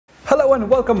Hello and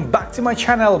welcome back to my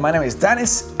channel. My name is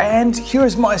Dennis and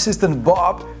here's my assistant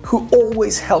Bob, who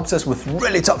always helps us with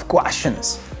really tough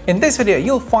questions. In this video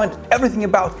you'll find everything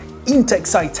about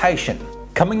in-text citation.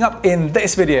 Coming up in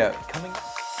this video.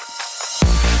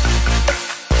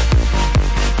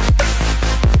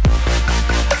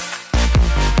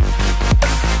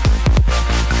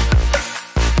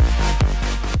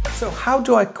 So how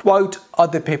do I quote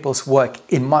other people's work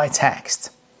in my text?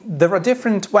 There are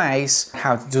different ways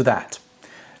how to do that.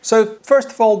 So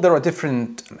first of all, there are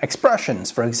different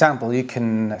expressions. For example, you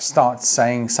can start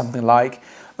saying something like,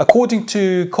 according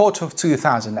to Court of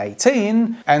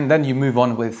 2018, and then you move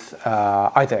on with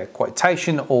either a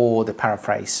quotation or the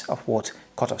paraphrase of what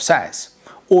Court of says.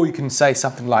 Or you can say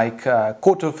something like,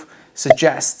 Court of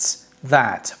suggests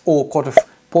that, or Court of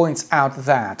points out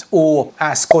that, or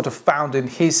as Court of found in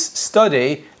his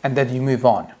study, and then you move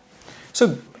on.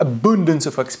 So abundance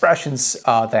of expressions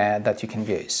are there that you can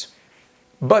use.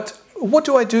 But what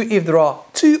do I do if there are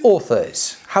two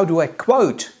authors? How do I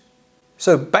quote?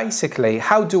 So basically,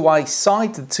 how do I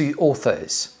cite the two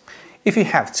authors? If you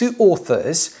have two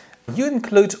authors, you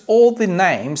include all the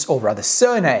names, or rather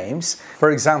surnames.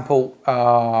 For example,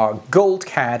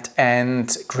 Goldcat and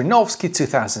Grinovsky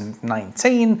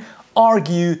 2019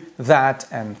 argue that,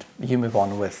 and you move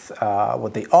on with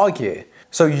what they argue.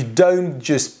 So you don't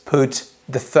just put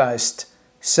the first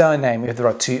surname if there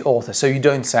are two authors. So you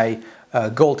don't say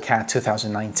Goldcat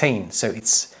 2019. So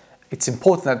it's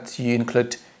important that you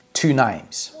include two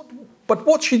names. But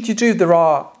what should you do if there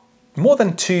are more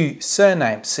than two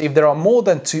surnames? If there are more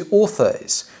than two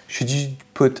authors, should you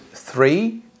put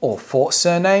 3 or 4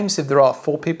 surnames if there are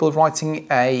 4 people writing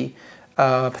a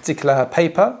particular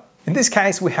paper? In this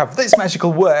case, we have this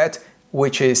magical word,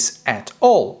 which is et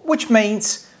al., which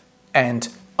means and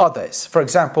others. For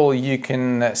example, you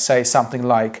can say something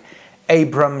like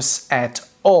Abrams et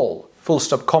al., full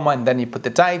stop, comma, and then you put the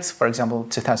dates, for example,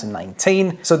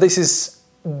 2019. So this is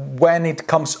when it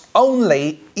comes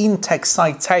only in text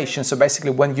citation. So basically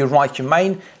when you write your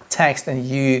main text and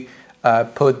you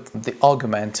put the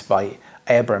argument by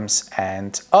Abrams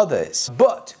and others.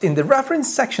 But in the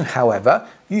reference section, however,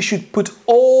 you should put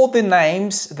all the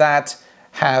names that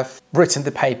have written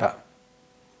the paper.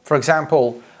 For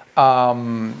example,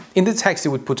 in the text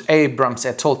you would put Abrams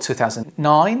et al.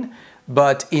 2009,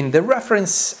 but in the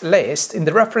reference list, in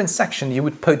the reference section, you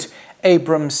would put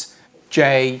Abrams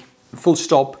J, full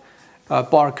stop,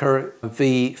 Barker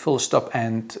V, full stop,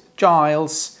 and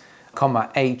Giles,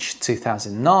 comma, H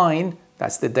 2009.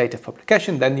 That's the date of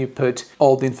publication. Then you put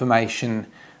all the information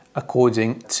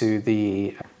according to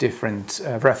the different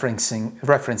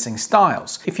referencing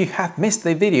styles. If you have missed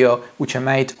the video which I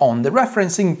made on the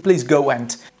referencing, please go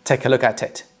and take a look at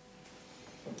it.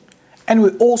 And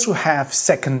we also have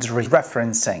secondary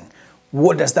referencing.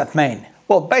 What does that mean?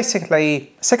 Well,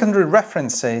 basically, secondary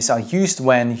references are used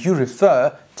when you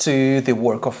refer to the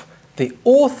work of the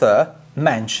author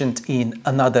mentioned in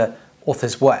another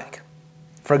author's work.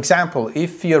 For example,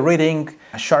 if you're reading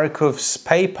Sharikov's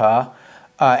paper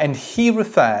and he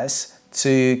refers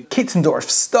to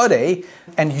Kittendorf's study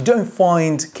and you don't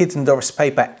find Kittendorf's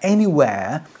paper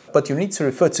anywhere, but you need to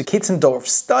refer to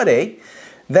Kittendorf's study,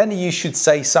 then you should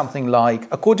say something like,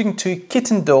 according to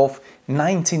Kittendorf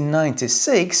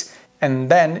 1996, and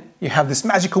then you have this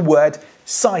magical word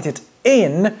cited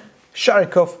in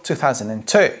Sharikov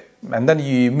 2002. And then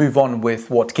you move on with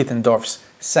what Kittendorf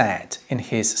said in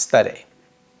his study.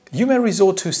 You may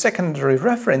resort to secondary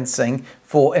referencing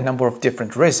for a number of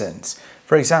different reasons.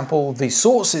 For example, the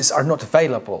sources are not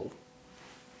available,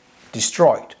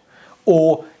 destroyed,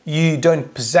 or you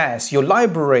don't possess, your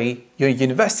library, your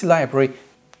university library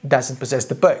doesn't possess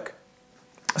the book.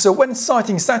 So when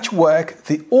citing such work,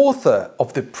 the author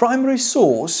of the primary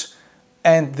source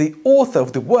and the author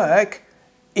of the work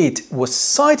it was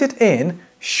cited in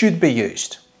should be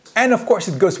used. And of course,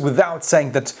 it goes without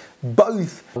saying that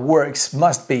both works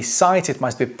must be cited,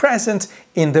 must be present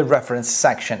in the reference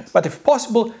section. But if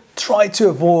possible, try to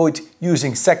avoid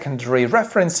using secondary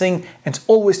referencing and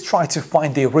always try to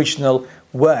find the original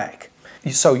work.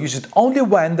 So use it only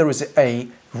when there is a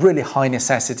really high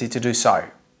necessity to do so.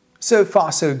 So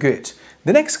far, so good.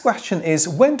 The next question is,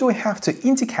 when do I have to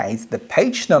indicate the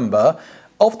page number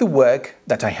of the work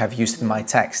that I have used in my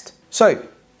text? So,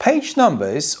 page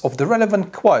numbers of the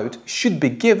relevant quote should be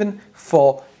given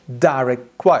for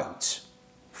direct quotes.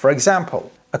 For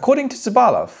example, according to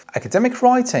Zubalov, academic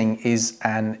writing is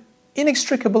an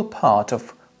inextricable part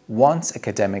of one's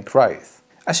academic growth.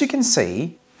 As you can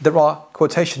see, there are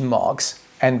quotation marks,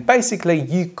 and basically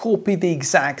you copy the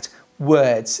exact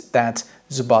words that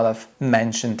Zubalov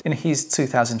mentioned in his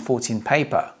 2014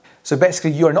 paper. So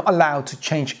basically, you're not allowed to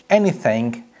change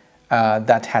anything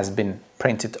that has been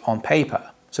printed on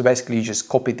paper. So basically, you just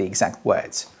copy the exact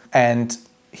words. And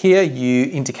here you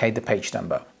indicate the page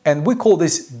number. And we call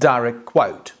this direct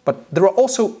quote. But there are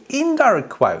also indirect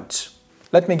quotes.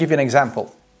 Let me give you an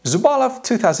example. Zubalov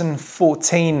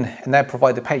 2014, and I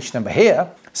provide the page number here.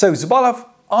 So Zubalov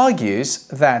argues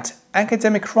that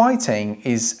academic writing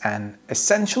is an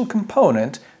essential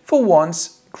component for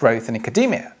one's growth in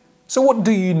academia. So what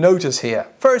do you notice here?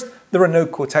 First, there are no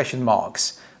quotation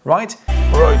marks, right?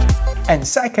 Right. And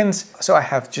second, so I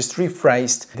have just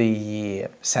rephrased the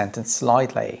sentence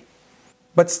slightly.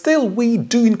 But still, we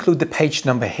do include the page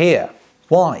number here.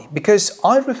 Why? Because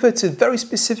I refer to a very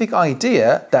specific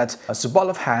idea that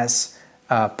Zubalov has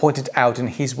pointed out in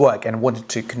his work and wanted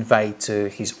to convey to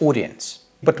his audience.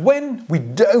 But when we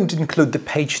don't include the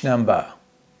page number,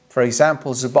 for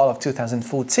example, Zubalov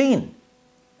 2014,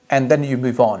 and then you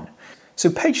move on. So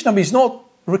page number is not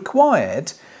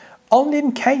required only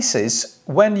in cases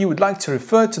when you would like to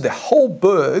refer to the whole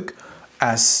book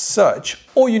as such,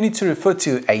 or you need to refer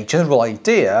to a general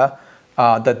idea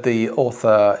that the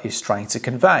author is trying to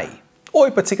convey, or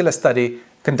a particular study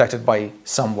conducted by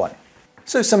someone.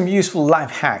 So some useful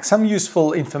life hacks, some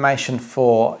useful information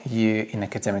for you in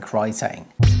academic writing.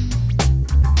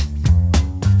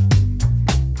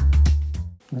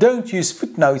 Don't use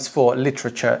footnotes for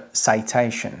literature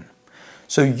citation.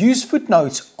 So use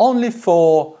footnotes only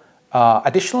for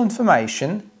additional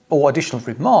information or additional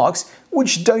remarks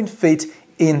which don't fit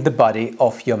in the body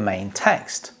of your main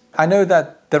text. I know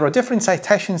that there are different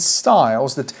citation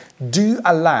styles that do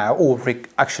allow or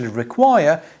actually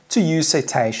require to use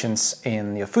citations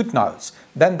in your footnotes.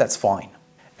 Then that's fine.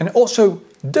 And also,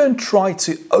 don't try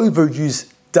to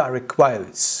overuse direct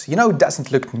quotes. You know, it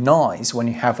doesn't look nice when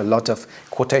you have a lot of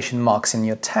quotation marks in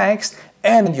your text,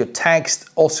 and your text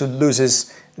also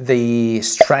loses the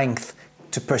strength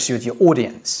to persuade your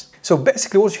audience. So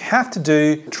basically what you have to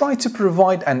do, try to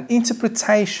provide an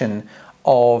interpretation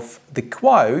of the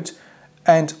quote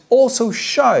and also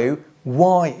show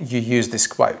why you use this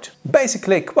quote.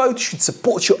 Basically, a quote should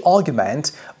support your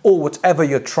argument or whatever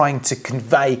you're trying to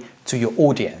convey to your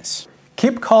audience.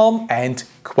 Keep calm and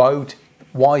quote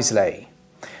wisely.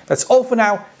 That's all for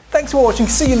now. Thanks for watching.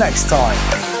 See you next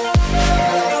time.